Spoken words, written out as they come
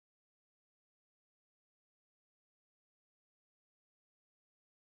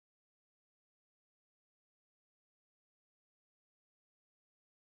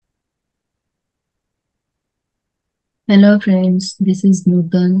Hello friends, this is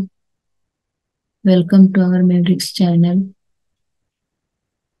Nutan. Welcome to our MAVERICKS channel.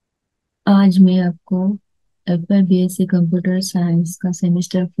 आज मैं आपको FYBCS computer science का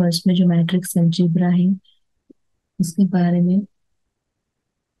semester first में जो मैट्रिक्स अलजेब्रा है उसके बारे में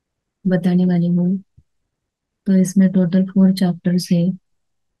बताने वाली हूँ। तो इसमें टोटल 4 चैप्टर्स है।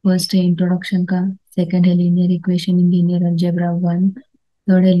 फर्स्ट है इंट्रोडक्शन का, सेकंड है linear equation in linear algebra 1,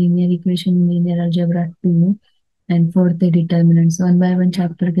 third है linear equation in linear algebra 2 and fourth है determinants. One by one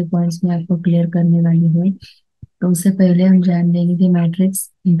chapter के पॉइंट्स में आपको क्लियर करने वाली हूँ। तो उससे पहले हम जान लेंगे कि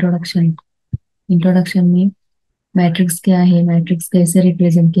मैट्रिक्स इंट्रोडक्शन। इंट्रोडक्शन में मैट्रिक्स क्या है, मैट्रिक्स कैसे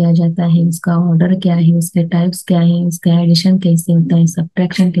रिप्रेजेंट किया जाता है, उसका ऑर्डर क्या है, उसके टाइप्स क्या है, उसका एडिशन कैसे होता है,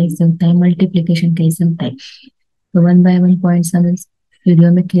 सब्ट्रैक्शन कैसे होता है, मल्टीप्लिकेशन कैसे होता है। तो वन बाय वन पॉइंट्स हम इस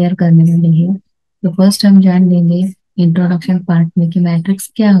वीडियो में क्लियर करने वाले हैं। तो फर्स्ट हम जान लेंगे इंट्रोडक्शन पार्ट में कि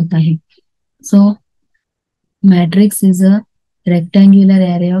मैट्रिक्स क्या होता है। सो matrix is a rectangular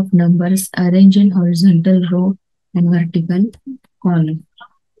array of numbers arranged in horizontal row and vertical column।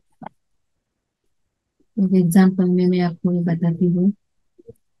 एक एग्जाम्पल में मैं आपको ये बताती हूँ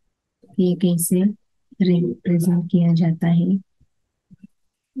कि ये कैसे रिप्रेजेंट किया जाता है।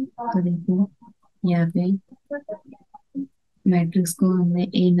 तो देखो यहाँ पे मैट्रिक्स को हमने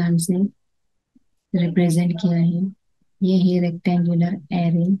ए नाम से रिप्रेजेंट किया है। ये है रेक्टेंगुलर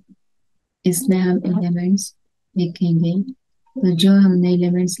एरे। इसमें हम एलिमेंट्स लिखेंगे। तो जो हमने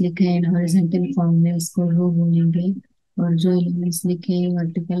एलिमेंट्स लिखे हैं हॉरिजॉन्टल फॉर्म में उसको रो बोलेंगे, और जो एलिमेंट्स लिखे हैं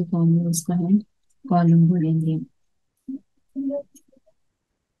वर्टिकल फॉर्म में उसको हम कॉलम बोलेंगे।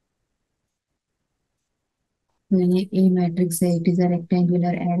 तो ये ए मैट्रिक्स है, it is a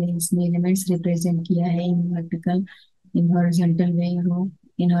rectangular array. इसमें एलिमेंट्स रिप्रेजेंट किया है in vertical, in horizontal way, row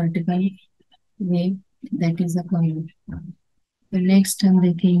in vertical way, that is a column. तो नेक्स्ट हम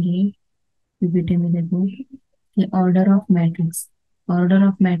देखेंगे पीपीटी में, देखो कि order of matrix. Order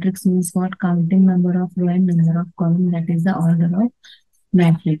of matrix means what? Counting number of row and number of column, that is the order of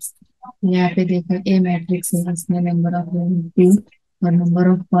matrix. यहाँ पे देखो ए matrix है, इसमें नंबर ऑफ रो 2 और नंबर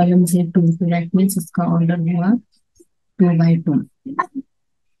ऑफ कॉलम्स है 2, तो दैट मीन्स इसका ऑर्डर हुआ 2 by 2।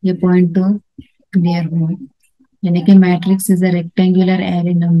 ये पॉइंट तो क्लियर हुआ। यानी कि matrix is a rectangular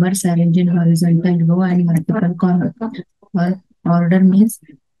array numbers arranged in horizontal row and vertical column. और order means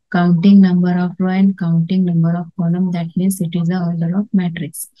counting number of row and counting number of column, that means it is the order of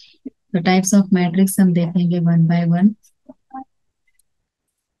matrix। तो types of matrix हम देखेंगे one by one.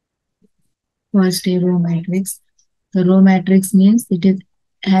 First है row matrix. तो row matrix means it is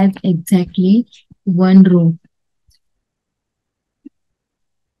have exactly one row,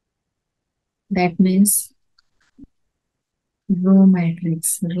 that means row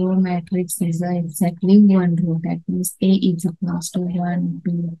matrix is exactly one row, that means A is equals to 1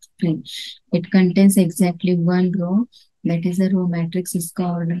 2 3। it contains exactly one row, that is a row matrix। इसका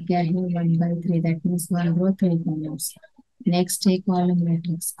order क्या है? 1 by 3, that means one row 3 columns। Next है column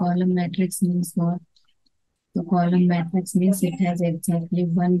matrix. Column matrix means what? तो column matrix means it has exactly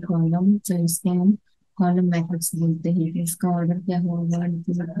one column, तो इसको हम column matrix बोलते हैं। इसका ऑर्डर क्या होगा? 1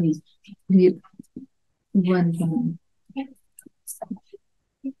 2 3 वन कॉलम।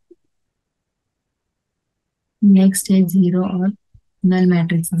 नेक्स्ट है जीरो और नल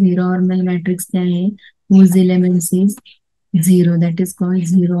मैट्रिक्स। जीरो और नल मैट्रिक्स क्या है? whose elements is zero, that is called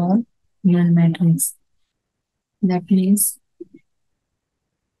zero or null matrix। that means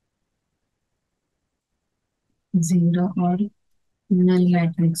zero और नल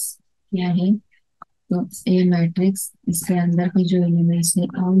मैट्रिक्स क्या है? तो ए मैट्रिक्स, इसके अंदर के जो एलिमेंट्स है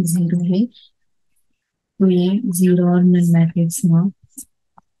ऑल जीरो है, तो ये जीरो और नल मैट्रिक्स हुआ।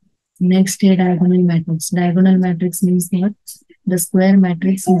 नेक्स्ट है diagonal matrix. Diagonal matrix means what? The square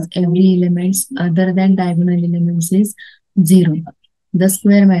matrix is every elements other than diagonal elements is zero. The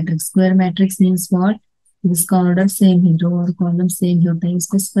square matrix means what? जिसका ऑर्डर सेम है, रो और column same ही होता है,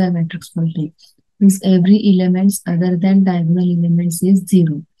 इसको square matrix बोलते हैं। Means every elements other than diagonal elements is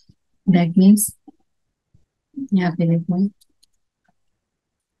zero, that means यहाँ पे देखो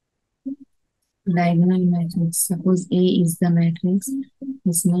diagonal matrix। Suppose A is the matrix,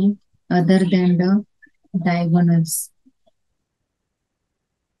 इसमें other than the diagonals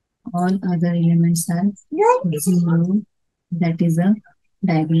all other elements are zero, that is a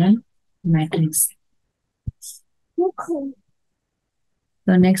diagonal matrix।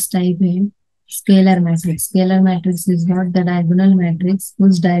 तो next type है scalar matrix. Scalar matrix is not the diagonal matrix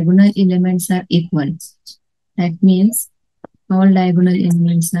whose diagonal elements are equal, that means all diagonal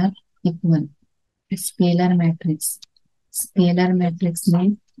elements are equal। Scalar matrix, scalar matrix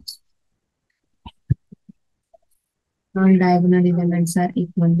में all diagonal elements are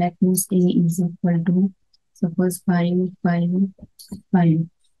equal, that means A is equal to Suppose 5, 5, 5,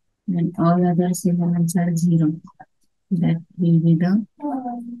 and all other elements are 0. That will be the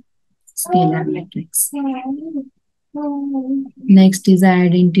scalar matrix. Next is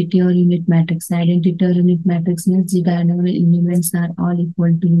identity or unit matrix. Identity or unit matrix means the diagonal elements are all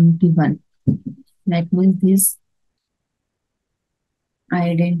equal to unity 1. That means this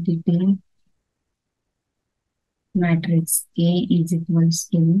identity matrix A is equals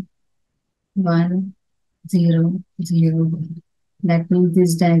to 1, 0, 0, 1. That means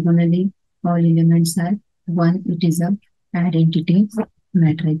this diagonally all elements are 1. It is a identity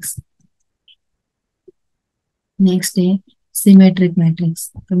matrix. Next है symmetric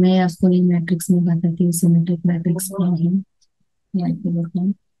matrix. तो मैं आपको ये matrix में बताती हूँ symmetric matrix क्या है. यहाँ पे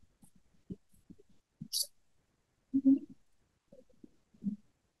देखो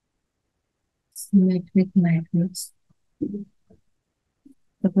symmetric matrix.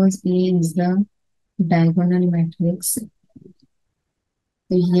 Suppose A is the diagonal matrix.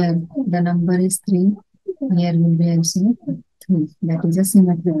 So here the number is 3. Here will be also 3. That is a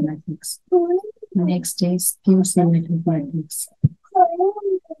symmetric matrix. Next is skew symmetric matrix.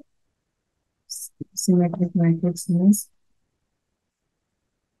 Symmetric matrix means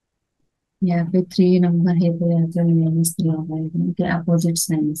यहाँ पे 3 number है तो यहाँ पे -3 होगा इनके opposite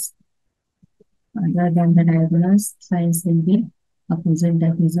signs. Other than the diagonals, signs will be opposite.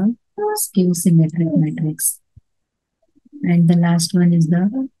 That is a skew symmetric matrix. And the last one is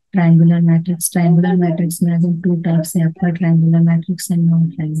the triangular matrix. Triangular matrix में अगर 2 types है आपका triangular matrix and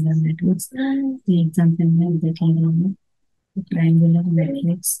non-triangular matrix. The example में देखेंगे triangular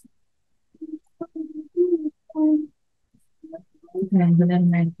matrix. Triangular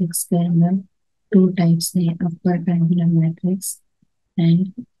matrix के अंदर 2 types है upper triangular matrix and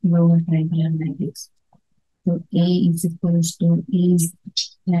lower triangular matrix. So A is equals to A is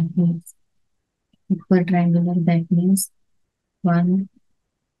matrix upper triangular. That means 1,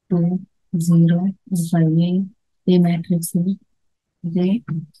 2, 0, 5. A matrix है. They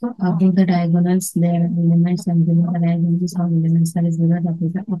above the diagonals there are elements and below the diagonals all elements are 0. That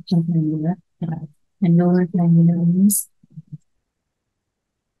is the upper triangular. And lower triangular means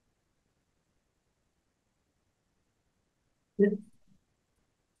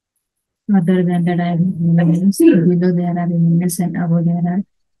other than the diagonal elements, below there are elements and above there are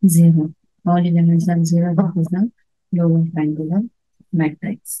 0. All elements are 0. That is the lower triangular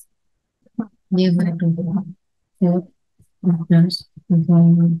matrix. ये हुआ total 4 plus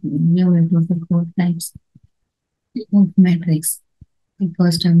ये हुआ total 4 types of matrix.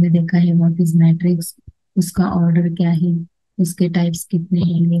 First हमने देखा है what is matrix, उसका order क्या है, उसके टाइप्स कितने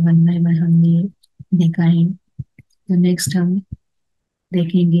हैं, ये 1 by 1 हमने देखा है. तो नेक्स्ट हम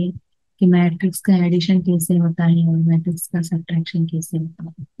देखेंगे कि मैट्रिक्स का एडिशन कैसे होता है और मैट्रिक्स का सब्ट्रैक्शन कैसे होता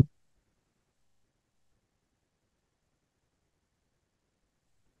है.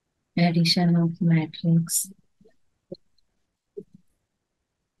 Addition of matrix.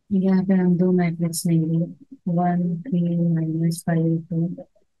 यहाँ पे हम 2 मैट्रिक्स लेंगे 1, 3, -5, 2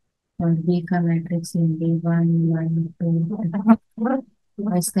 और बी का मैट्रिक्स लेंगे 1, 1, 2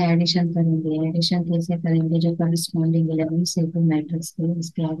 और इसका एडिशन करेंगे. एडिशन कैसे करेंगे, जो करस्पॉन्डिंग एलिमेंट्स है तो मैट्रिक्स के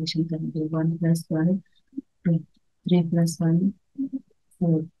इसके एडिशन करेंगे. 1 + 1 2, 3 + 1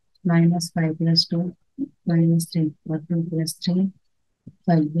 4, -5 + 2 -3 और 2 + 3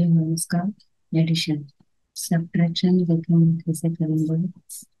 5. ये है इसका एडिशन. सब्ट्रैक्शन देखेंगे कैसे करेंगे.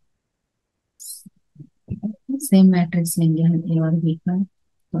 सेम मैट्रिक्स लेंगे हम ए और बी का.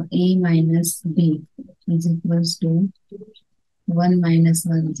 तो a - b is equals to 1 - 1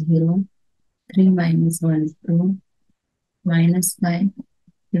 0, 3 - 1 2, -5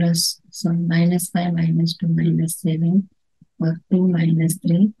 plus -5 - 2 -7 और 2 -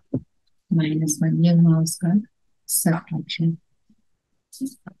 3 -1. ये हुआ उसका सब्ट्रैक्शन.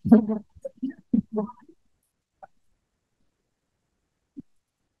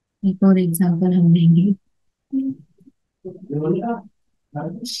 एक और एग्जांपल हम लेंगे.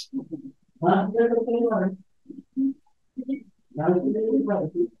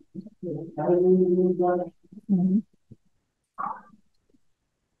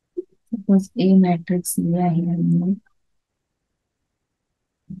 सपोज ए मैट्रिक्स लिया है हमने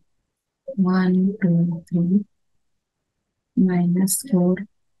 1, 2, 3 -4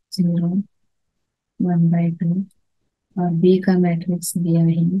 0 1/2 और बी का मैट्रिक्स दिया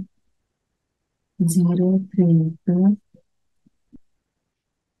है 0, 3, 2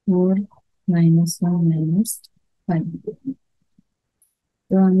 4 -1 -5.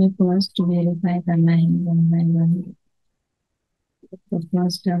 तो हमें फर्स्ट वेरीफाई करना है 1 by 1. तो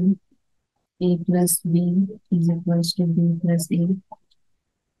फर्स्ट हम a + b is equals to b + a.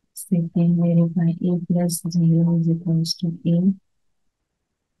 Second, verify a plus 0 is equals to a.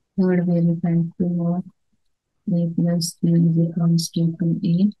 Third, verify 2 of a plus 3 is equals to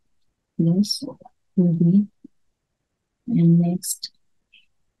 2a plus 2b. And next,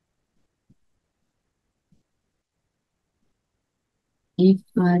 if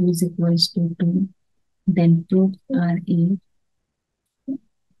r is equals to 2, then prove ra.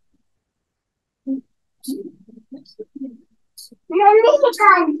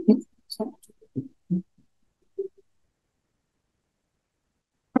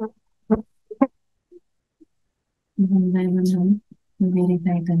 One by one हम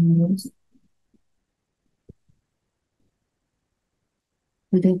verify करेंगे।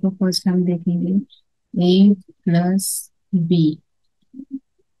 तो देखो first हम देखेंगे ए plus B.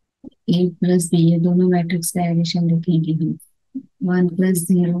 ए plus B ये दोनों matrix का addition लिखेंगे हम। 1 plus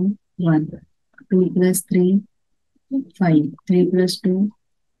 0 1, 2 plus 3 5, 3 plus 2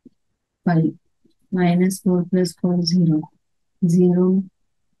 5, -4 plus 4 0, 0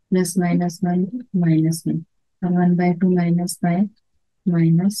 plus -1 -1, और 1/2 -5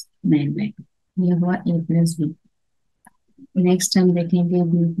 -9/2। ये हुआ ए प्लस बी। नेक्स्ट हम देखेंगे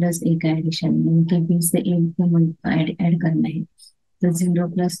बी प्लस ए का एडिशन, इनके बी से ए को ऐड करना है। तो 0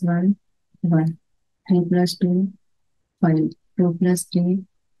 plus 1 1, 3 plus 2 5, 2 plus 3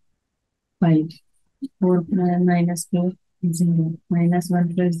 5, 4 minus 4 0, -1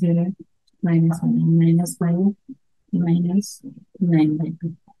 plus 0 -1, -5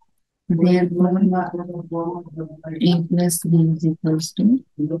 -9/2. Therefore, a plus b is equals to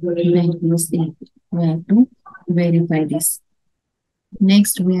b plus a. We have to verify this.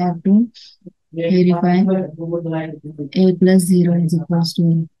 Next, we have to verify a plus 0 is equals to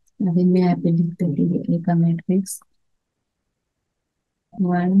a. अभी मैं यहाँ पे लिख देती हूँ a का matrix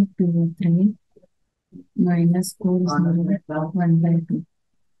 1 2 3 -4 0 1/2।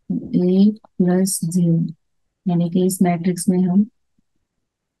 a plus 0 यानी कि इस मैट्रिक्स में हम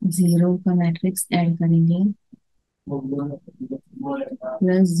 0 का मैट्रिक्स ऐड करेंगे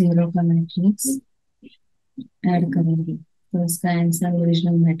प्लस 0 का मैट्रिक्स ऐड करेंगे, तो इसका आंसर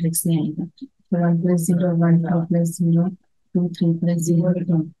ओरिजिनल मैट्रिक्स में आएगा। तो 1 plus 0 1, 2 plus 0 2, 3 plus 0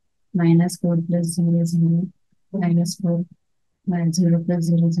 2, -4 plus 0 0, -4 0 plus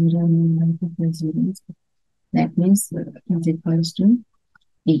 0 0, 1/2 plus 0, that means is equals to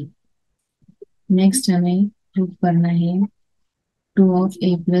a। Next हमें प्रूव करना है 2 of a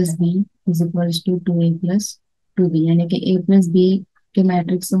plus b is equals to 2a plus 2b, यानी कि a plus b के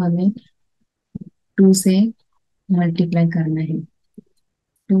मैट्रिक्स को हमें 2 से मल्टीप्लाई करना है।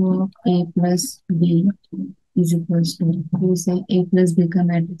 2 of a plus b is equals to 2 से a plus b का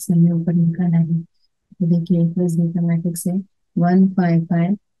मैट्रिक्स हमें ऊपर निकालना है। तो देखिए a plus b का मैट्रिक्स है 1 5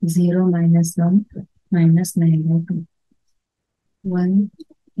 5 0 -1 -9/2, 1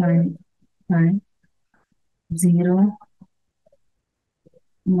 5 5 0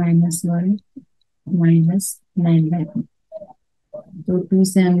 -1 -9/2। तो 2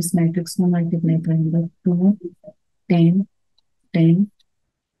 से हम इस मैट्रिक्स को मल्टीप्लाई करेंगे 2 10 10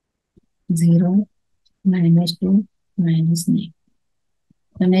 0 -2 -9।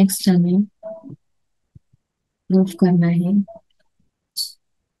 तो नेक्स्ट हमें प्रूफ करना है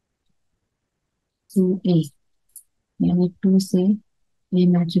 2a, यानी 2 से ये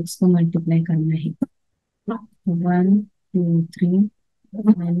मैट्रिक्स को मल्टीप्लाई करना है 1 2 3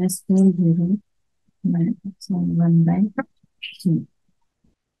 -4 0 1/2,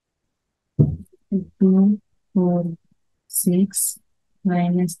 2 4 6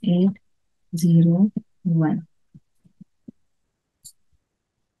 -8 0 1।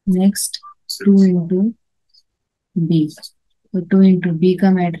 नेक्स्ट 2 इंटू बी, तो 2 इंटू बी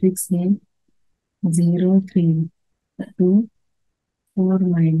का मैट्रिक्स है 0 3 2 4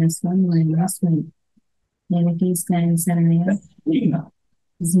 -1 -1, यानी कि इसका आंसर आएगा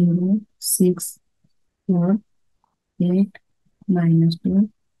 0 6 4 8 -2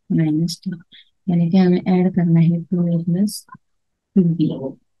 -2, यानी कि हमें ऐड करना है 2a plus 2b।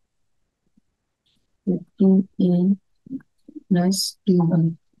 तो 2a plus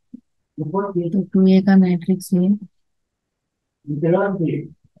 2b, तो 2a का मैट्रिक्स है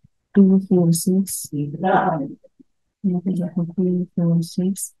 2 4 6, यहाँ पे देखो 2 4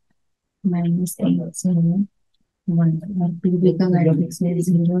 6 -8 0 1, और 2b का मैट्रिक्स है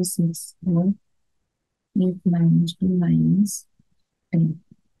 0 6 4 8 -2 -10।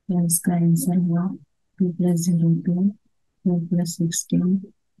 तो इसका आंसर हुआ 2 + 0 2, 4 + 16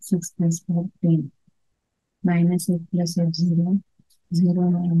 6 + 4 10, -8 + 8 0 0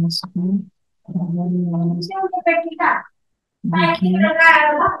 -2 1 देखिए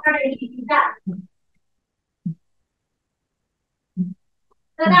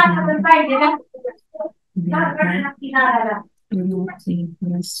 2 3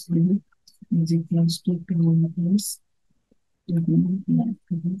 plus 2 is equals to 2 plus 2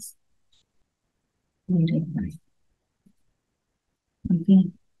 plus divided by. Okay,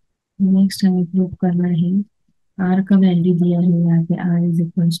 next हमें प्रूव करना है आर का वैल्यू दिया है यहाँ पे आर इज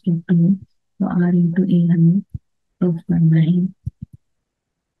इक्वल्स टू 2, तो आर इंटू ए हमें प्रूव करना है.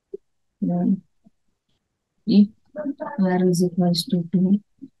 If r is equals to 2,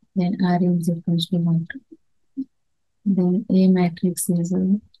 then r is equals to 1. Then A matrix is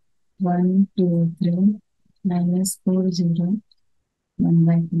 1, 2, 3, minus 4, 0, 1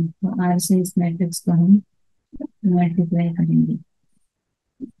 by 2. तो R से इस मैट्रिक्स को हम मल्टीप्लाई करेंगे.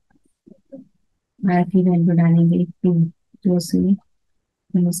 R की वैल्यू डालेंगे 2, तो से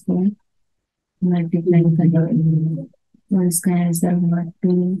हम इसको मल्टीप्लाई करेंगे. तो इसका आंसर होगा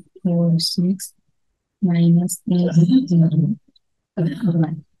 2, 4, 6, माइनस 8, 0,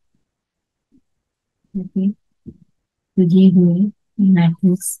 1. ओके, तो ये हुए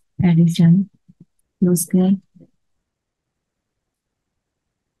मैट्रिक्स एडिशन. तो उसके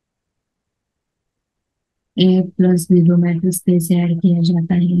ए प्लस बी दो मैट्रिक्स कैसे ऐड किया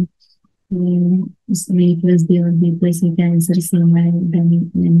जाता है. इसमें ए प्लस बी और बी प्लस सी का आंसर सेम है, यानी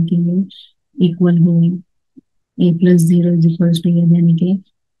कि ये इक्वल हुए. ए प्लस 0 इज इक्वल्स टू ये, यानी कि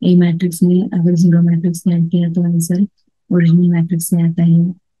ए मैट्रिक्स में अगर 0 मैट्रिक्स ऐड किया तो आंसर ओरिजिनल मैट्रिक्स से आता है.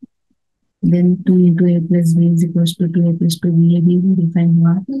 Then 2 into A plus B is equals to 2 A plus 2 B, ये भी वेरीफाई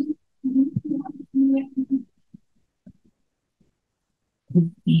हुआ.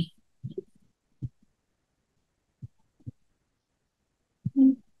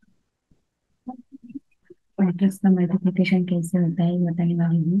 मैट्रिक्स का मल्टीप्लिकेशन कैसे होता है बताने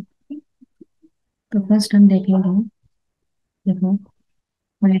वाली हूँ. तो फर्स्ट हम देखेंगे. देखो,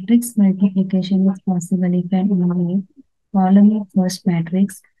 matrix multiplication is possible if and only column of first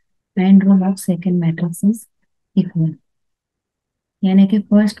matrix and row of second matrix is equal. यानी कि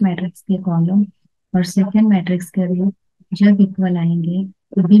फर्स्ट मैट्रिक्स के कॉलम और सेकंड मैट्रिक्स के रो जब इक्वल आएंगे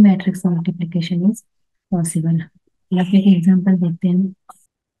तभी मैट्रिक्स मल्टीप्लिकेशन इज पॉसिबल. या फिर एग्जांपल देखते हैं.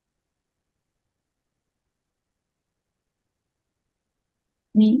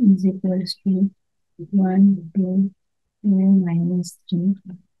 A is equals to 1, 2, 2 minus 3,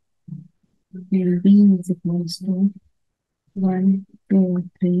 and B is equals to 1, 2,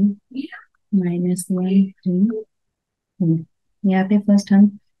 3 minus 1, 3, 4. यहाँ पे फर्स्ट हम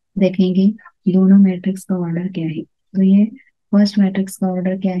देखेंगे दोनों मैट्रिक्स का ऑर्डर क्या है. तो ये फर्स्ट मैट्रिक्स का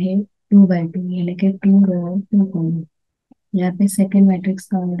ऑर्डर क्या है, 2 by 2, यानी कि 2 रो 2 कॉलम. यहाँ पे सेकेंड मैट्रिक्स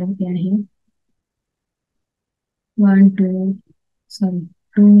का ऑर्डर क्या है, 1, 2, सॉरी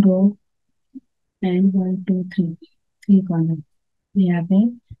 2 रो एंड 1, 2, 3, 3 कॉलम. यहाँ पे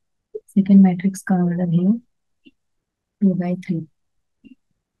सेकेंड मैट्रिक्स का ऑर्डर है 2 by 3.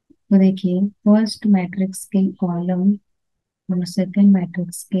 तो देखिए फर्स्ट मैट्रिक्स के कॉलम और सेकेंड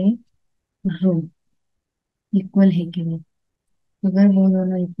मैट्रिक्स के रो इक्वल है कि नहीं. अगर वो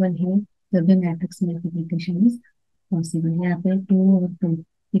दोनों इक्वल है तभी मैट्रिक्स मल्टीप्लिकेशन इज पॉसिबल. यहाँ पे 2 और 2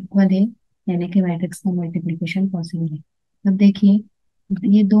 इक्वल है, यानी कि मैट्रिक्स का मल्टीप्लिकेशन पॉसिबल है. अब देखिए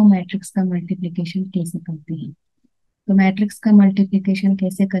ये दो मैट्रिक्स का मल्टीप्लिकेशन कैसे करते हैं. तो मैट्रिक्स का मल्टीप्लिकेशन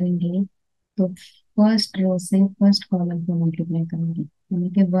कैसे करेंगे, तो फर्स्ट रो से फर्स्ट कॉलम को मल्टीप्लाई करेंगे, यानी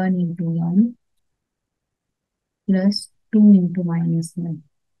कि 1 इंटू 1 प्लस 2 इंटू माइनस 1.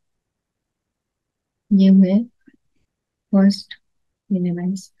 ये हुए first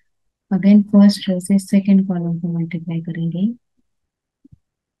elements. Again first row से सेकेंड कॉलम को मल्टीप्लाई करेंगे,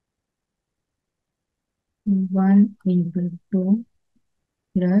 1 into 2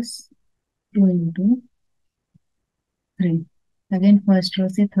 plus 2 into 3. Again first row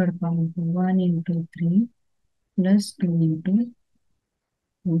से थर्ड कॉलम को 1 into 3 plus 2 into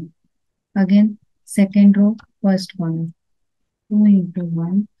 2. Again second row first column 2 into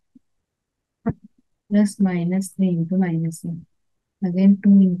 1 plus minus 3 into minus 1. Again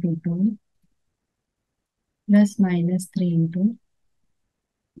 2 into 2 plus minus 3 into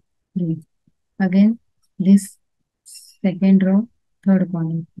 3. Again, this second row, third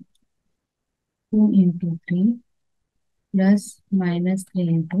column, 2 into 3 plus minus 3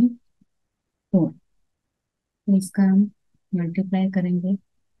 into 4. तो इसका हम multiply करेंगे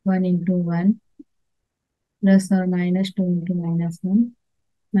 1 into 1 plus और minus 2 into minus 1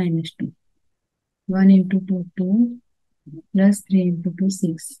 minus 2. 1 into 2 2 plus 3 into 2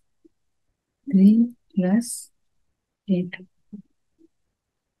 6, 3 plus 8,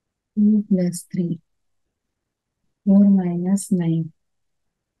 2 plus 3 4 minus 9,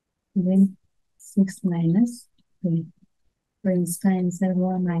 then 6 minus 3. तो इसका answer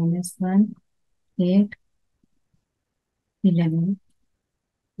हुआ -1, 8, 11.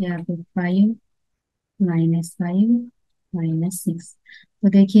 यहाँ पे 5 -5 -6। तो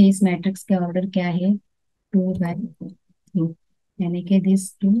देखिए इस मैट्रिक्स का ऑर्डर क्या है, 2/3, यानी कि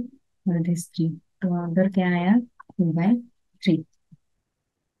दिस 2 और दिस 3। तो ऑर्डर क्या आया, 2/3।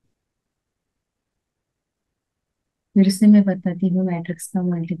 फिर से मैं बताती हूँ मैट्रिक्स का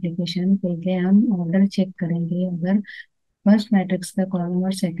मल्टीप्लिकेशन। पहले हम ऑर्डर चेक करेंगे। अगर फर्स्ट मैट्रिक्स का कॉलम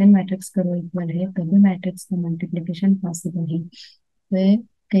और सेकंड मैट्रिक्स का रो इक्वल है तभी मैट्रिक्स का मल्टीप्लिकेशन पॉसिबल है। तो ये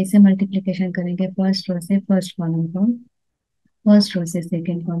कैसे मल्टीप्लिकेशन करेंगे, फर्स्ट रो से फर्स्ट कॉलम को, फर्स्ट रो से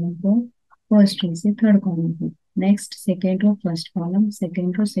सेकंड कॉलम को, फर्स्ट रो से थर्ड कॉलम को, next second row first column,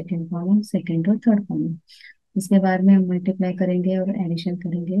 second row second column, second row third column. इसके बाद में हम मल्टीप्लाई करेंगे और एडिशन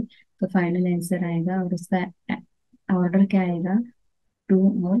करेंगे तो फाइनल आंसर आएगा। और उसका ऑर्डर क्या आएगा,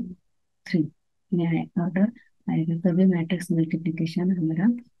 2 और 3 में ऑर्डर आएगा, तभी मैट्रिक्स मल्टीप्लिकेशन हमारा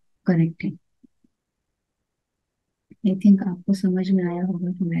करेक्ट है। आई थिंक आपको समझ में आया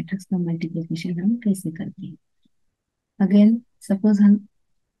होगा कि मैट्रिक्स का मल्टीप्लिकेशन हम कैसे करते हैं। अगेन सपोज हम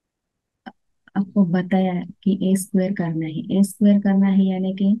आपको बताया कि ए स्क्वायर करना है, ए स्क्वायर करना है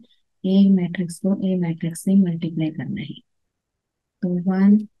यानी कि ए मैट्रिक्स को ए मैट्रिक्स से मल्टीप्लाई करना है। तो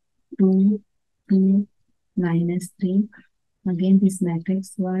 1 2 2 -3, again this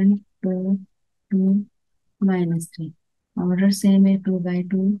matrix 1 2 2 -3, order same है,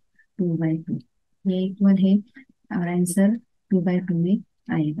 2/2 2/2, ये इक्वल है और आंसर 2/2 में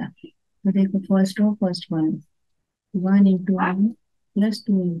आएगा। तो देखो first row first column, 1 × 1 +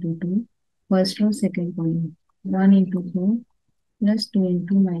 2 × 2, first row second column, 1 × 4 + 2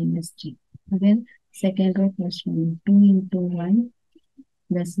 × -3, again second row first column, 2 × 1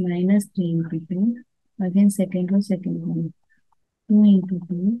 + -3 × 2, again second row second column, 2 ×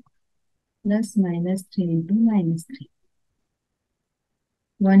 2 + -3 × -3,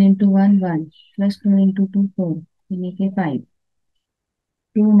 1 × 1 1 + 2 × 2 4, यानी कि 5,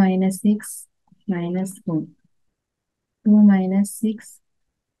 2 - 6 -4, 2 -6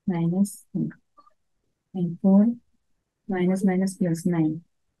 -4, and 4 माइनस प्लस 9,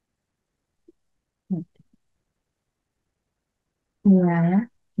 ये आया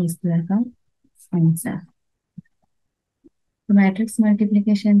इस तरह का आंसर। तो मैट्रिक्स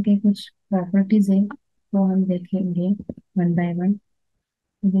मल्टीप्लिकेशन के कुछ प्रॉपर्टीज है तो हम देखेंगे वन बाय वन।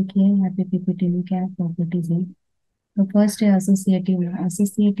 तो देखिए यहाँ पे पीपीटी में क्या प्रॉपर्टीज है। तो फर्स्ट है एसोसिएटिव लॉ।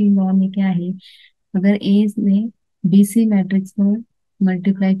 एसोसिएटिव लॉ में क्या है, अगर ए ने बी सी मैट्रिक्स को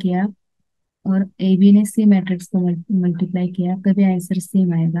मल्टीप्लाई किया और ए बी ने सी मैट्रिक्स को मल्टीप्लाई किया तभी आंसर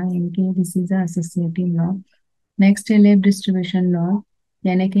सेम आएगा, यानी कि this is associative law. Next है लेफ्ट डिस्ट्रीब्यूशन लॉ,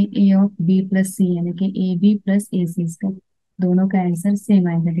 यानी कि ए ऑफ बी प्लस सी, यानी कि ए बी प्लस ए सी, इसका दोनों का आंसर सेम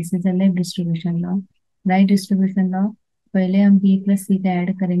आएगा, this is a left distribution law. Right distribution law, पहले हम बी प्लस सी का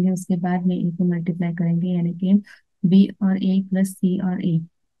ऐड करेंगे उसके बाद में ए को मल्टीप्लाई करेंगे, यानी कि बी और ए प्लस सी और ए,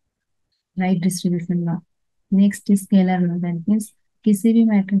 right distribution law. Next scalar law, that means किसी भी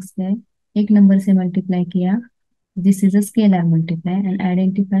मैट्रिक्स पे एक नंबर से मल्टीप्लाई किया, this is a scalar multiply. And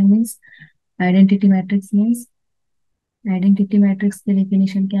identify means, identity matrix means, identity matrix की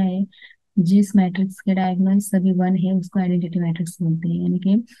डेफिनेशन क्या है, जिस मैट्रिक्स के डायगोनल सभी 1 है उसको आइडेंटिटी मैट्रिक्स बोलते हैं। यानी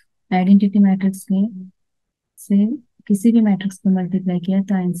कि आइडेंटिटी मैट्रिक्स के से किसी भी मैट्रिक्स को मल्टीप्लाई किया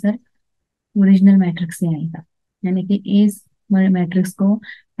तो आंसर ओरिजिनल मैट्रिक्स से आएगा, यानी कि ए मैट्रिक्स को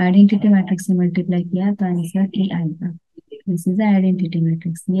आइडेंटिटी मैट्रिक्स से मल्टीप्लाई किया तो आंसर ए आएगा, दिस इज आइडेंटिटी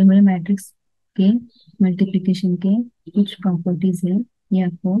मैट्रिक्स। ये हमारे मैट्रिक्स के मल्टीप्लिकेशन के कुछ प्रॉपर्टीज है, ये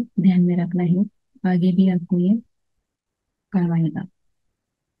आपको ध्यान में रखना है, आगे भी आपको ये करवाएगा।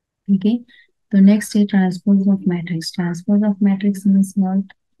 ठीक है, तो नेक्स्ट है transpose of matrix. Transpose of matrix means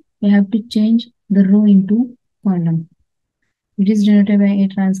what, you have to change the row into column, it is denoted by a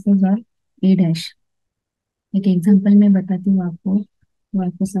transpose or a dash। एक एग्जांपल में बताती हूँ आपको तो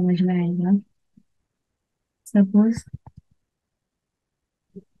आपको समझ में आएगा। सपोज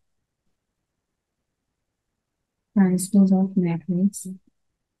ट्रांसपोज ऑफ मैट्रिक्स,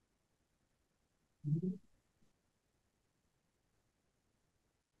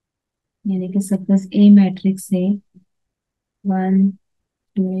 यानी कि सपोज ए मैट्रिक्स है 1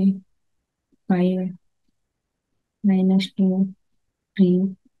 2 5 -2 3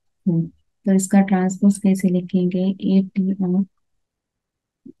 4, तो इसका ट्रांसपोज कैसे लिखेंगे, A T of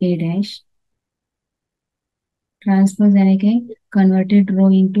A dash, transpose यानी कि कन्वर्टेड रो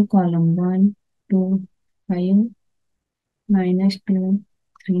इनटू कॉलम, 1 2 5 -2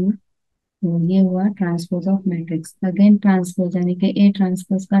 3, तो ये हुआ transpose of matrix. Again transpose यानी कि ए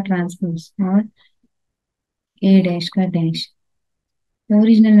ट्रांसपोज का ट्रांसपोज और ए डैश का डैश, तो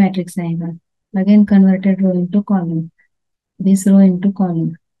ओरिजिनल मैट्रिक्स आएगा। Again converted row into column, this row into column,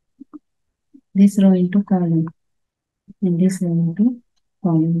 this row into column, and this row into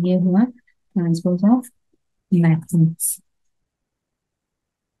column. ये हुआ ट्रांसपोज ऑफ मैट्रिक्स।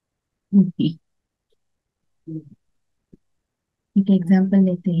 ओके, एक एग्जांपल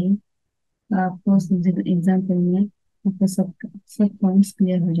लेते हैं। तो आपको एग्जांपल में आपको सब सब पॉइंट्स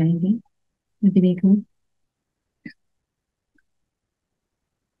क्लियर हो जाएंगे। अभी देखो,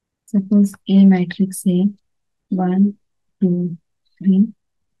 सपोज ए मैट्रिक्स है 1 2 3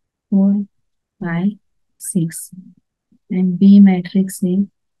 4 5 6 एंड बी मैट्रिक्स है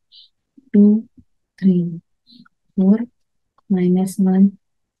 2 3 4 -1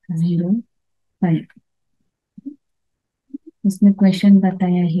 0 5। इसमें क्वेश्चन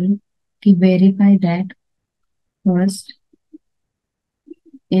बताया है कि verify that first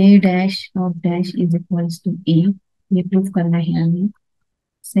A dash of dash is equals to ए। ये प्रूफ करना है हमें।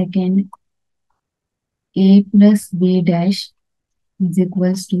 Second, A plus B dash is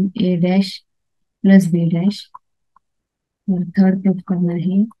equals to A dash plus B dash. और थर्ड प्रूफ करना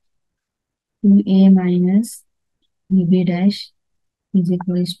है 2a minus B dash is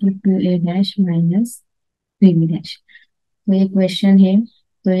equals to 2a dash minus 3b dash. तो ये question है,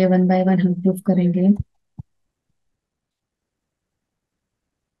 तो ये वन बाय वन हम proof करेंगे।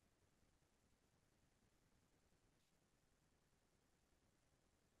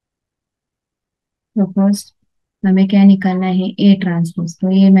 तो फर्स्ट हमें क्या निकालना है, ए ट्रांसपोज।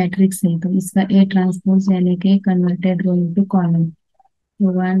 तो ये मैट्रिक्स है, तो इसका ए ट्रांसपोज यानी कि कन्वर्टेड रो इनटू कॉलम।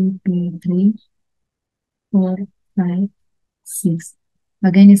 तो 1 2 3 4 5 6।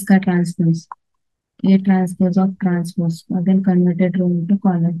 अगेन इसका transpose, A transpose of transpose, again converted row into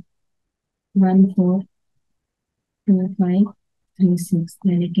column. 1 4 2 5 3 6,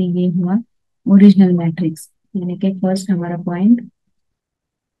 यानी कि ये हुआ ओरिजिनल मैट्रिक्स। यानी कि फर्स्ट हमारा पॉइंट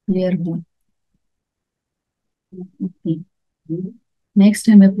क्लियर हुआ। ओके, नेक्स्ट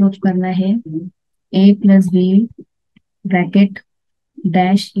हमें प्रूफ करना है ए plus B bracket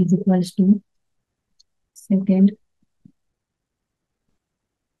dash is equals to, second,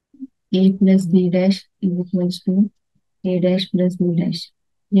 A plus B dash is equals to A dash plus B dash.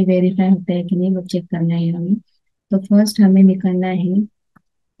 ये वेरीफाई होता है कि नहीं वो चेक करना है हमें। तो फर्स्ट हमें निकालना है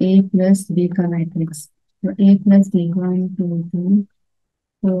ए प्लस बी का मैट्रिक्स। तो ए प्लस बी 1 2 3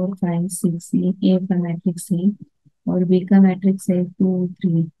 4 5 6, ये ए का मैट्रिक्स है। और बी का मैट्रिक्स है 2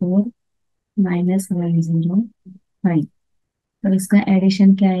 3 4 -1 0 5। तो इसका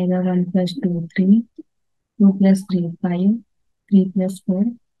एडिशन क्या आएगा, 1 + 2 3 2 + 3 5 3 + 4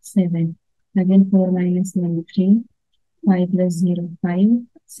 7। अगेन 4 - 1 3 5 + 0 5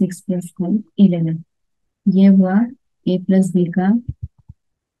 6 + 5 11। ये हुआ ए प्लस बी का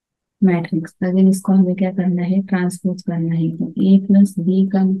मैट्रिक्स। अगेन इसको हमें क्या करना है, ट्रांसपोज करना है। तो ए प्लस बी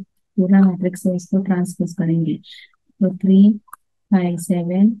का पूरा मैट्रिक्स है, इसको ट्रांसपोज करेंगे। तो 3 5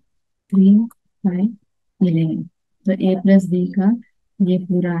 7 3 5 11। तो ए प्लस बी का ये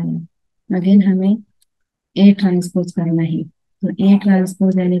पूरा आया। अगेन हमें ए ट्रांसपोज करना है। तो ए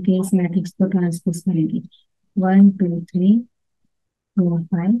ट्रांसपोज यानी कि इस मैट्रिक्स को ट्रांसपोज करेंगे। 1 2 3 4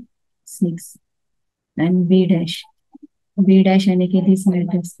 5 6 and B dash, B dash यानी कि दिस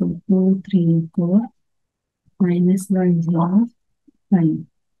मैट्रिक्स को 2 3 4 -1 0 5।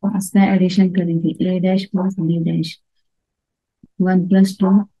 तो इसका एडिशन करेंगे, ए डैश प्लस बी डैश। 1 +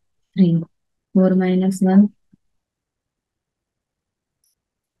 2 3 4 - 1 4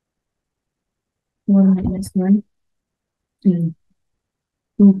 - 1 3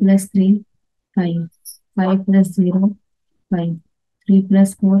 2 + 3 5 5 + 0 5 3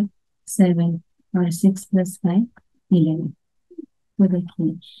 + 4 7 और 6 + 5 11। तो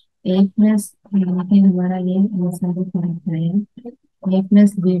देखिए ए प्लस यानी कि हमारा ये आंसर भी करेक्ट आया। ए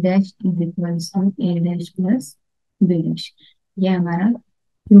plus B dash is equals to A dash plus B dash. ये हमारा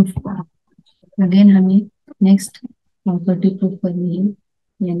प्रूफ था। अगेन हमें नेक्स्ट प्रॉपर्टी प्रूफ करनी है,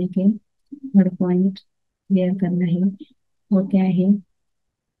 यानी कि थर्ड पॉइंट क्लियर करना है। वो क्या है,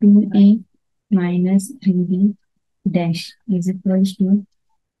 2a - 3b dash is equals to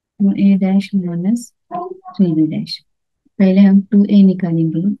 2a dash minus 3b dash. पहले हम 2a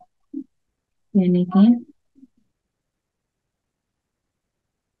निकालेंगे, यानी कि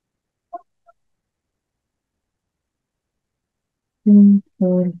 2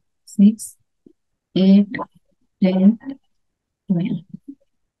 4 6 8 10 12।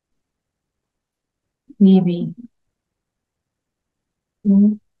 bb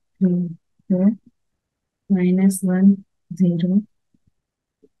 2 3 4 -1 0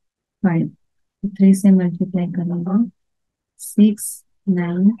 5। 3 से मल्टीप्लाई करूंगा, 6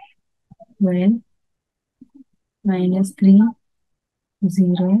 9 12 -3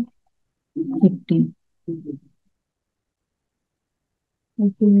 0 15।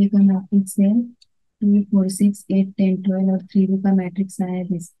 का मैट्रिक्स है 2 4 6 8 10 12 और 3b का मैट्रिक्स आया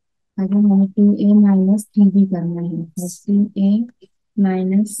दिस। अगर हमें 2a माइनस 3b करना है तो 2a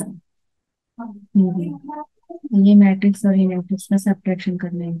माइनस 3b, ये मैट्रिक्स और ये मैट्रिक्स का सब्ट्रैक्शन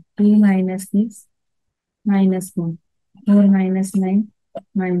करना है। 2 minus 6 minus 4, 4 minus 9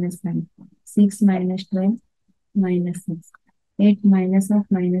 minus 5, 6 minus 12 minus 6, 8 minus of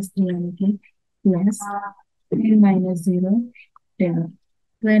minus 3 यानी कि plus 3 minus 0 10,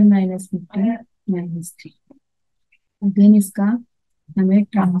 12 minus 15 minus 3। Again इसका हमें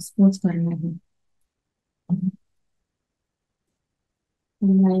ट्रांसपोज करना है।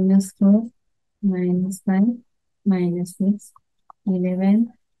 -4 -5 -6 11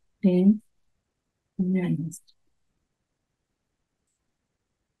 10 माइनस।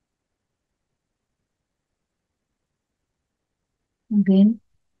 अगेन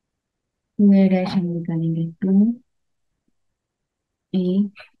 2a डैश हम निकालेंगे। 2a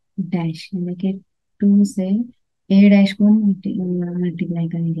डैश यानी कि 2 से a डैश को मल्टीप्लाई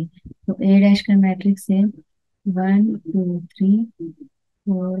करेंगे तो a डैश का मैट्रिक्स है 1 2 3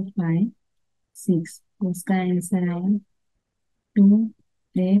 4 5 6। तो उसका आंसर आया 2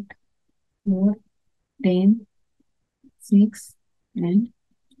 8 4 10 6 एंड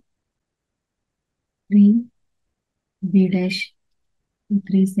 3 बी डैश।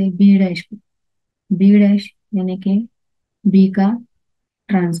 3 से बी डैश यानी कि बी का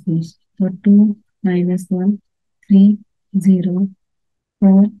ट्रांसपोज तो 2 -1 3 0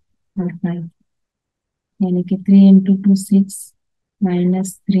 4 और 5 यानी कि 3 इंटू 2 6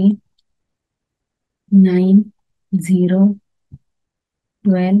 -3 9 0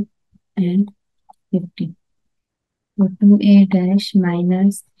 12 एंड 50। तो 2a dash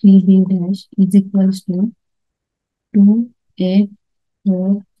minus 3b dash is equals to 2 8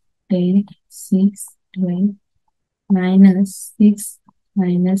 4 10 6 12 -6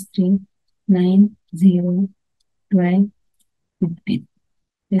 -3 9 0 12 15।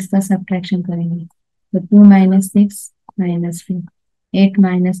 इसका सब्ट्रैक्शन करेंगे तो 2 -6 -2 8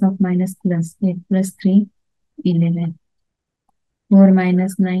 minus of minus plus 8 plus 3 11 4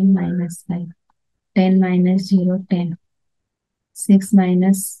 -9 -5 10 -0 10 6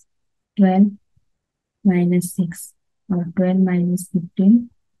 -12 -6 और 12 -15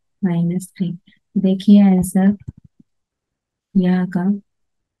 -3। देखिए आंसर यहाँ का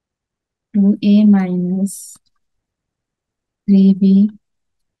 2a minus 3b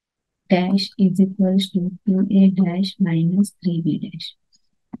dash is equals to 2a dash minus 3b dash.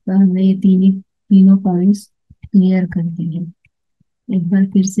 तो हमने ये तीनों पॉइंट्स क्लियर कर दिए हैं। एक बार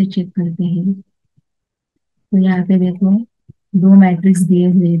फिर से चेक करते हैं। तो यहाँ पे देखो दो मैट्रिक्स दिए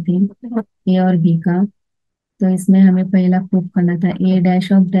हुए थे ए और बी का। तो इसमें हमें पहला प्रूफ करना था ए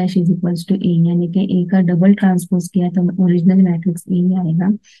dash of dash is equals to ए, यानी कि ए का डबल ट्रांसपोज किया तो ओरिजिनल मैट्रिक्स ए ही आएगा।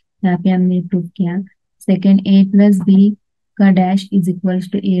 यहाँ पे हमने प्रूफ किया। सेकंड ए प्लस बी का dash is equals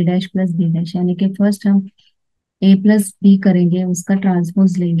to A dash plus B dash, यानी कि फर्स्ट हम ए प्लस बी करेंगे उसका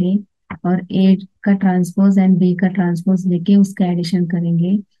ट्रांसपोज लेंगे और ए का ट्रांसपोज एंड बी का ट्रांसपोज लेके उसका एडिशन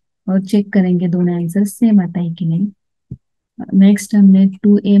करेंगे और चेक करेंगे दोनों आंसर सेम आता है कि नहीं। नेक्स्ट हमने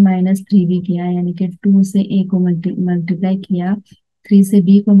 2a माइनस 3b किया, यानी कि 2 से a को मल्टीप्लाई किया, 3 से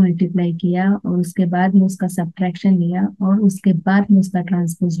b को मल्टीप्लाई किया और उसके बाद में उसका सब्ट्रैक्शन लिया और उसके बाद में उसका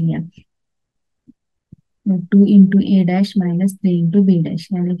ट्रांसपोज लिया। 2 इंटू ए dash minus 3 into B dash,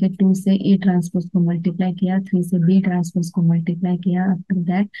 यानी कि 2 से ए ट्रांसपोज को मल्टीप्लाई किया, 3 से बी ट्रांसपोज को मल्टीप्लाई किया, आफ्टर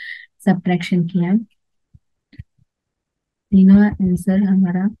दैट सब्ट्रैक्शन किया। तीनों आंसर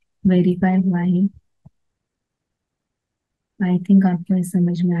हमारा वेरीफाई हुआ है। आई थिंक आपको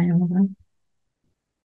समझ में आया होगा।